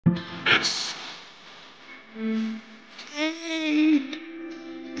All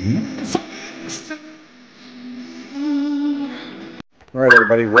right,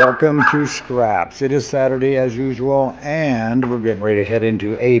 everybody, welcome to Scraps. It is Saturday as usual, and we're getting ready to head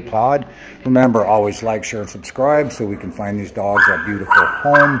into a pod. Remember, always like, share, and subscribe so we can find these dogs a beautiful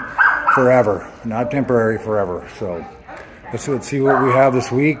home forever, not temporary, forever. So let's see what we have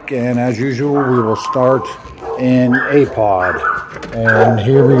this week, and as usual, we will start in a pod. And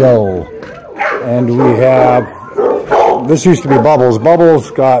here we go. And we have, this used to be Bubbles.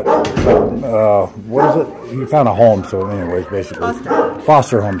 Bubbles got, what is it? He found a home, so anyways, basically.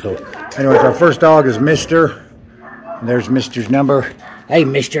 Foster home, so. Anyways, our first dog is Mister. And there's Mister's number. Hey,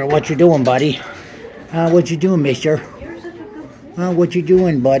 Mister, what you doing, buddy? What you doing, Mister? What you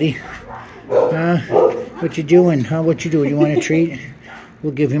doing, buddy? What you doing? What you doing? You want a treat?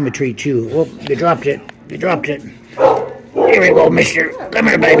 We'll give him a treat, too. Oh, you dropped it. You dropped it. Here we go, Mister. Come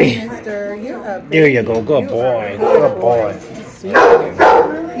here, baby. There you go. Good boy. Good boy.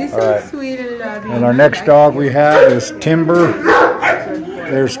 You're so right. sweet and loving. And our next dog we have is Timber.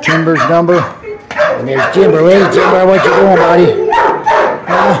 There's Timber's number. And there's Timber. Hey, Timber, what you doing, buddy?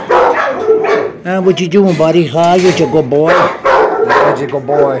 What you doing, buddy? You're a good boy. You're a good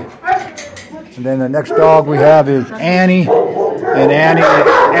boy. And then the next dog we have is Annie. And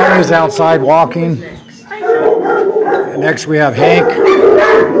Annie's outside walking. And next we have Hank.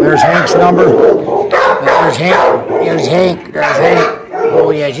 There's Hank's number. There's Hank. There's Hank. There's Hank.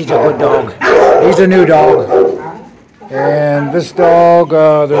 Oh yeah, he's a good dog. He's a new dog. And this dog,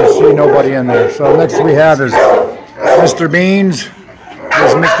 there's nobody in there. So next we have is Mr. Beans.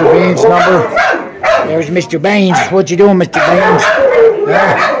 There's Mr. Beans' number. There's Mr. Beans. What you doing, Mr. Beans?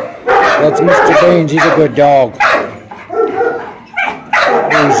 That's Mr. Beans. He's a good dog.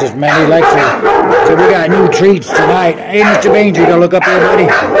 Jesus, man, he likes it. So we got new treats tonight. Hey, Mr. Beans, you gonna look up here, buddy? You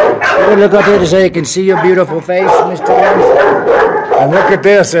gonna look up here to say I can see your beautiful face, Mr. Beans? And look at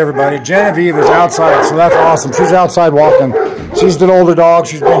this, everybody. Genevieve is outside, so that's awesome. She's outside walking. She's an older dog.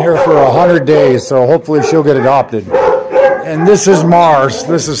 She's been here for 100 days, so hopefully she'll get adopted. And this is Mars.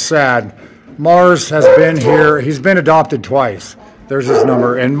 This is sad. Mars has been here. He's been adopted twice. There's his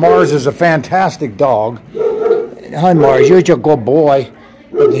number. And Mars is a fantastic dog. Hi, Mars. You're a good boy.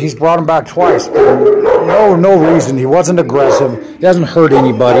 He's brought him back twice. No reason. He wasn't aggressive. He hasn't hurt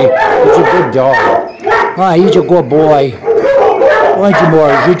anybody. He's a good dog. Hi, he's a good boy. Aren't you,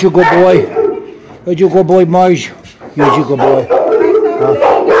 Mars? You're a good boy. Are you a good boy, Mars? You're a good boy. Hey,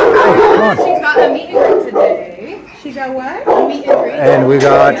 come on. She got a meet and greet today. She got what? A meet and greet. And we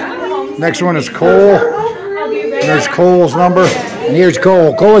got, next one is Cole. And there's Cole's number. And here's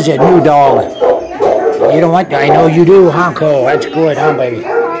Cole. Cole is a new dog. You don't want that. I know you do, huh, Cole? That's good, huh, baby?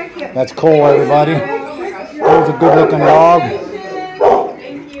 That's Cole, everybody. Cole's a good-looking dog.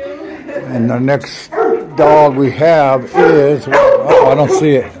 And the next dog we have is, oh, I don't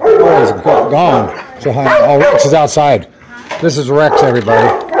see it. Oh, it's gone. So, oh, Rex is outside. This is Rex, everybody.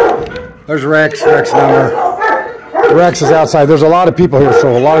 There's Rex, Rex number. Rex is outside. There's a lot of people here,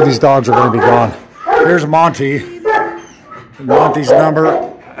 so a lot of these dogs are going to be gone. Here's Monty. Monty's number.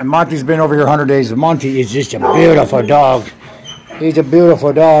 And Monty's been over here 100 days. And Monty is just a beautiful dog. He's a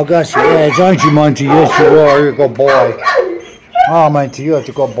beautiful dog. Yes, he is. Aren't you, Monty? Yes, you are. You're a good boy. Oh, Monty, you're a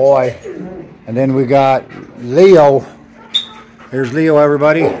good boy. And then we got Leo. There's Leo,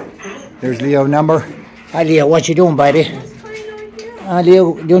 everybody. There's Leo number. Hi, Leo. What you doing, baby? Hi,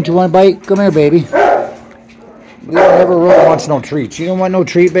 Leo. Don't you want a bite? Come here, baby. Leo never really wants no treats. You don't want no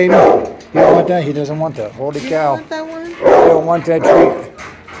treat, baby? You don't want that? He doesn't want that. Holy cow. You don't want that one? You don't want that treat.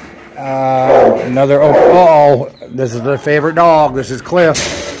 Another, oh, this is their favorite dog. This is Cliff.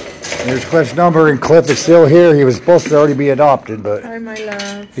 There's Cliff's number, and Cliff is still here. He was supposed to already be adopted, but Hi, my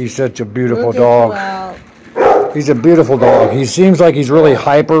love. he's such a beautiful dog. He's a beautiful dog. He seems like he's really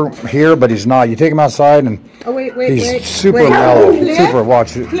hyper here, but he's not. You take him outside, and he's super mellow. Cliff, super,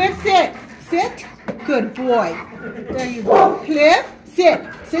 watch it. Cliff, sit. Sit. Good boy. There you go. Cliff, sit.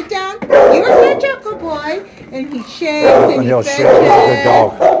 Sit down. You're such a good boy. And he shakes and he'll he shake. He's a good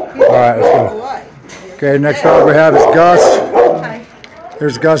dog. All right, let's go. Okay, next dog we have is Gus. Hi.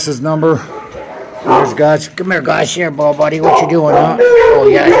 There's Gus's number. There's Gus. Come here, Gus. Here, buddy. What you doing, huh? Oh,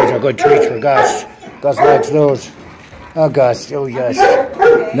 yeah, these are good treats for Gus. Gus likes those. Oh, Gus. Oh, yes.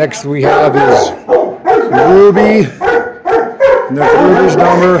 Next we have is Ruby. And there's Ruby's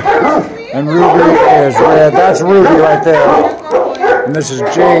number. And Ruby is red. That's Ruby right there. And this is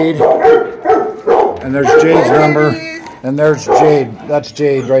Jade. And there's Jade's number. And there's Jade. That's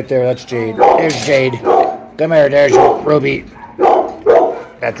Jade right there. That's Jade. There's Jade. Come here. There's Ruby.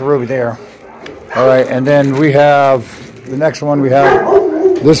 That's Ruby there. All right. And then we have the next one. We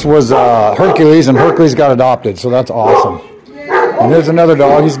have This was Hercules, and Hercules got adopted, so that's awesome. And there's another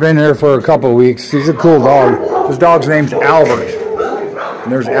dog. He's been here for a couple of weeks. He's a cool dog. This dog's name's Albert.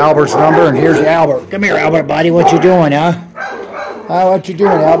 And there's Albert's number, and here's Albert. Come here, Albert, buddy. What you doing, huh? What you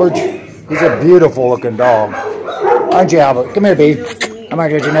doing, Albert? He's a beautiful-looking dog. Aren't you, Albert? Come here, baby. I might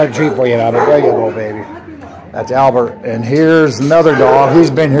get you another treat for you, Albert. There you go, baby. That's Albert. And here's another dog. He's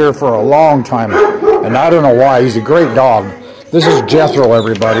been here for a long time, and I don't know why. He's a great dog. This is Jethro,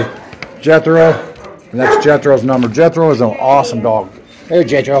 everybody. Jethro, and that's Jethro's number. Jethro is an awesome dog. Here,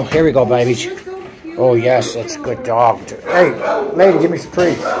 Jethro. Here we go, babies. Oh, yes, that's a good dog. Hey, lady, give me some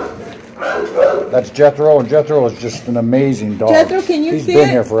treats. That's Jethro, and Jethro is just an amazing dog. Jethro, can you sit? He's been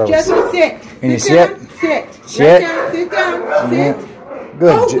here forever. Jethro, sit. Can you sit? sit? Sit. Sit. Sit down. Sit.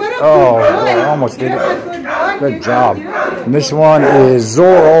 Good. Oh, I almost did it. Good job. And this one is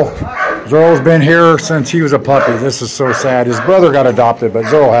Zorro. Zorro's been here since he was a puppy. This is so sad. His brother got adopted, but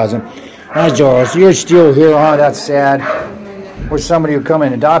Zorro hasn't. Hi, Zorro. So you're still here, huh? That's sad. Wish somebody would come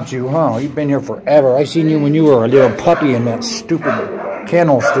and adopt you, huh? You've been here forever. I seen you when you were a little puppy in that stupid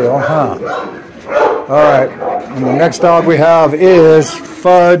kennel still, huh? All right. And the next dog we have is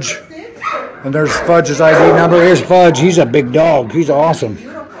Fudge. And there's Fudge's ID number. Here's Fudge. He's a big dog. He's awesome.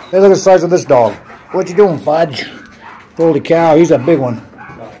 Hey, look at the size of this dog. What you doing, Fudge? Holy cow, he's a big one.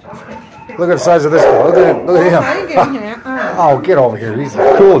 Look at the size of this dog. Look at him. Look at him. Oh, get over here. He's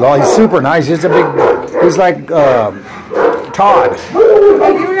a cool dog. He's super nice. He's a big. He's like Todd.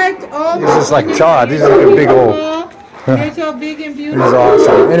 He's just like Todd. He's like a big old. He's so big and beautiful. He's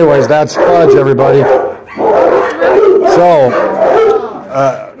awesome. Anyways, that's Fudge, everybody. So,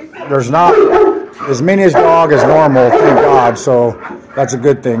 there's not as many as dog as normal, thank God. So that's a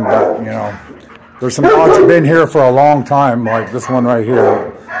good thing. But you know, there's some dogs that have been here for a long time, like this one right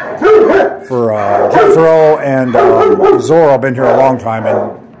here. For Jethro and Zorro have been here a long time,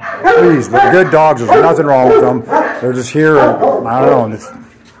 and please, they're good dogs. There's nothing wrong with them. They're just here, and I don't know.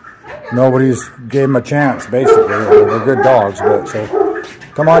 Nobody's gave them a chance, basically. They're good dogs, but so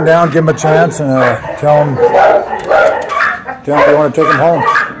come on down, give them a chance, and tell them you want to take them home.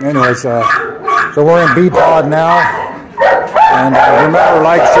 Anyways, so we're in B-Pod now, and remember,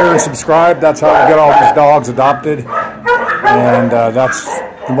 like, share, and subscribe. That's how we get all these dogs adopted, and that's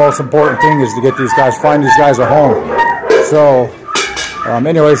the most important thing is to get these guys, find these guys a home. So,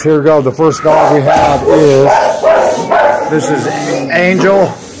 anyways, here we go. The first dog we have is, this is Angel,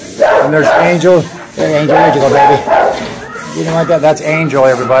 and there's Angel. Hey, Angel, where'd you go, baby? You know what, that's Angel,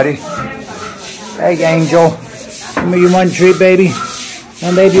 everybody. Hey, Angel. You want a treat, baby?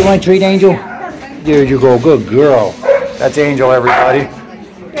 And baby, you want a treat, Angel? There you go, good girl. That's Angel, everybody.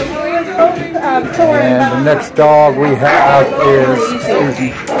 And the next dog we have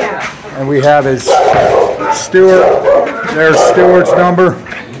is Stuart. There's Stuart's number.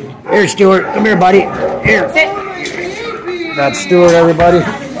 Here, Stuart. Come here, buddy. Here. That's Stuart, everybody.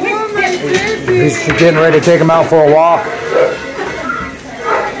 He's getting ready to take him out for a walk.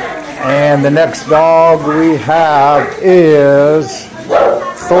 And the next dog we have is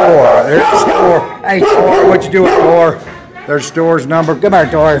Thor. There's Thor. Hey, Thor, what you doing, Thor? There's Thor's number. Come here,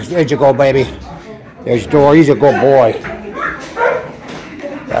 Thor. There you go, baby. There's Thor. He's a good boy.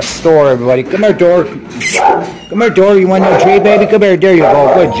 That's Thor, everybody. Come here, Thor. Come here, Thor. You want no treat, baby? Come here. There you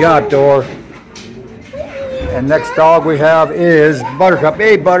go. Good job, Thor. And next dog we have is Buttercup.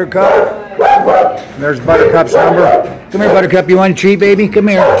 Hey, Buttercup. There's Buttercup's number. Come here, Buttercup. You want a treat, baby? Come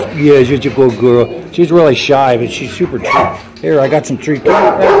here. Yeah, she's a good girl. She's really shy, but she's super cute. Here, I got some treats.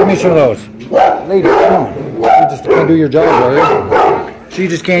 Give me some of those. Lady, come on. You just can't do your job, right? She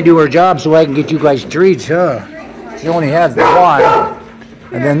just can't do her job, so I can get you guys treats, huh? She only has the one.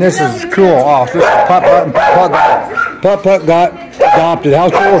 And then this is cool. Oh, this is Pup got adopted. How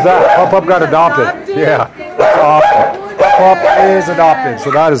cool is that? Pup got adopted. Yeah, that's awesome. Pup is adopted,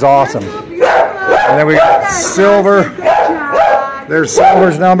 so that is awesome. And then we got Silver. There's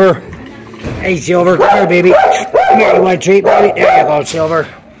Silver's number. Hey, Silver, come here, baby. Come here, you want a treat, baby? There you go, Silver.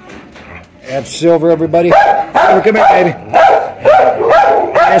 That's Silver, everybody. Silver, come here, baby.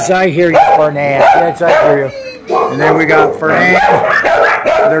 Yes, I hear you, Fernand. Yes, I hear you. And then we got Fernand.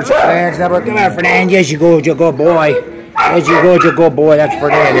 There's Fernand's number. Come here, Fernand. Yes, you go, you good boy. Yes, you go, you good boy. That's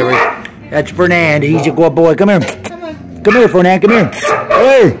Fernand, everybody. That's Fernand. He's a good boy. Come here. Come here, Fernand. Come here.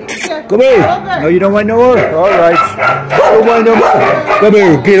 Hey. Come here. No, you don't want no more? All right. Don't want no more. Come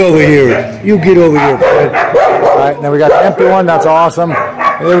here. Get over here. You get over here. All right. Now we got the empty one. That's awesome.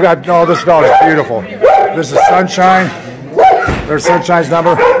 And then we got, oh, this dog is beautiful. This is Sunshine. There's Sunshine's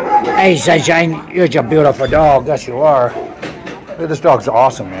number. Hey, Sunshine. You're a beautiful dog. Yes, you are. This dog's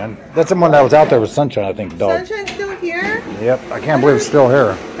awesome, man. That's the one that was out there with Sunshine, I think, dog. Sunshine's still here? Yep, I can't believe it's still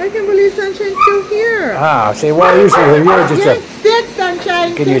here. I can't believe Sunshine's still here. Ah, say, well, usually you're just Yes, sit,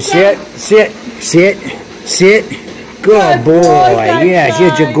 Sunshine. Can you sit? Sit. Good boy. Yes,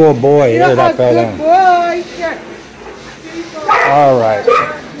 you're a good boy. You're That a fella. good boy. Here. All right.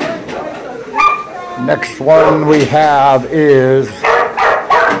 Next one we have is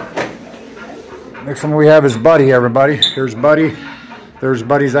Buddy, everybody. Here's Buddy. There's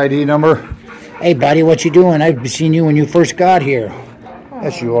Buddy's ID number. Hey, Buddy, what you doing? I've seen you when you first got here.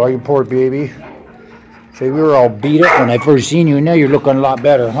 Yes, you are, you poor baby. Say, we were all beat up when I first seen you. Now you're looking a lot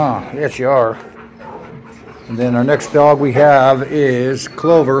better, huh? Yes, you are. And then our next dog we have is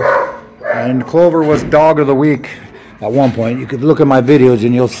Clover. And Clover was dog of the week at one point. You could look at my videos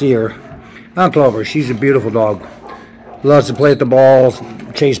and you'll see her. Not Clover, she's a beautiful dog. Loves to play at the balls,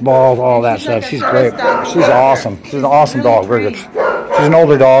 chase balls, all that stuff. She's great. She's awesome. She's an awesome dog. Very good. She's an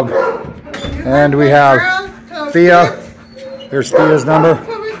older dog. And we have Thea. Here's Thea's number.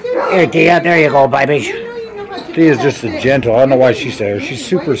 Here, Thea. There you go, baby. Thea's just a gentle. I don't know why she's there. She's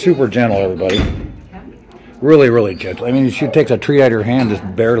super, super gentle, everybody. Really, really gentle. I mean, she takes a treat out of your hand, just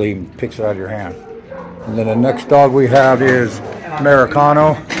barely picks it out of your hand. And then the next dog we have is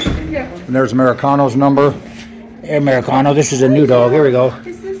Americano. And there's Americano's number. Hey, Americano, this is a new dog. Here we go.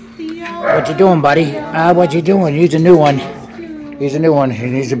 What you doing, buddy? What you doing? He's a new one. He's a new one,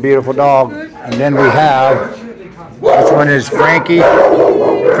 and he's a beautiful dog. And then we have, this one is Frankie.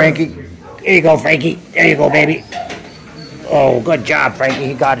 Frankie. There you go, Frankie. There you go, baby. Oh, good job, Frankie.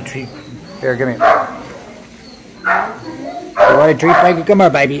 He got a treat. Here, give me. You want a treat, Frankie? Come here,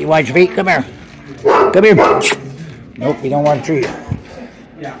 baby. You want a treat? Come here. Come here. Nope, you don't want a treat.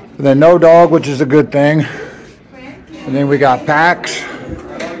 And then no dog, which is a good thing. And then we got Pax.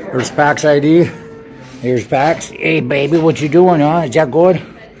 There's Pax ID. Here's Pax. Hey, baby, what you doing, huh? Is that good?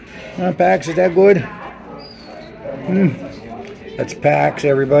 Pax, is that good? That's Pax,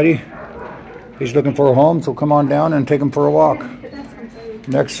 everybody. He's looking for a home, so come on down and take him for a walk.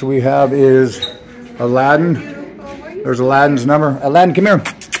 Next we have is Aladdin. There's Aladdin's number. Aladdin, come here.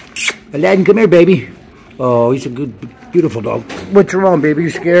 Aladdin, come here, baby. Oh, he's a good, beautiful dog. What's wrong, baby? You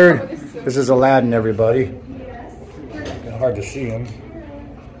scared? This is Aladdin, everybody. It's hard to see him.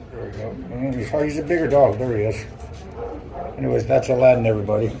 There we go. He's a bigger dog. There he is. Anyways, that's Aladdin,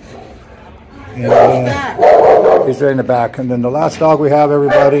 everybody. And, he's right in the back. And then the last dog we have,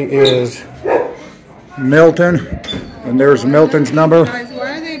 everybody, is Milton. And there's Milton's number.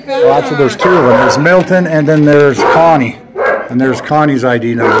 Well, actually, there's two of them. There's Milton, and then there's Connie. And there's Connie's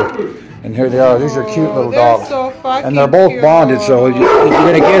ID number. And here they are. These are cute little dogs. And they're both bonded, so if you're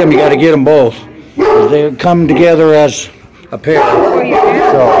going to get them, you got to get them both. They come together as a pair.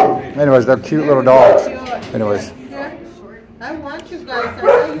 So, anyways, they're cute little dogs. Anyways.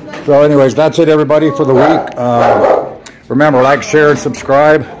 So, anyways, that's it, everybody, for the week. Remember, like, share, and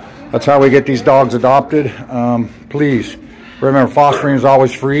subscribe. That's how we get these dogs adopted. Please, remember, fostering is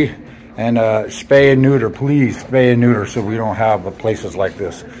always free. And spay and neuter, please, spay and neuter, so we don't have places like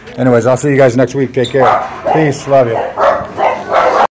this. Anyways, I'll see you guys next week. Take care. Peace. Love you.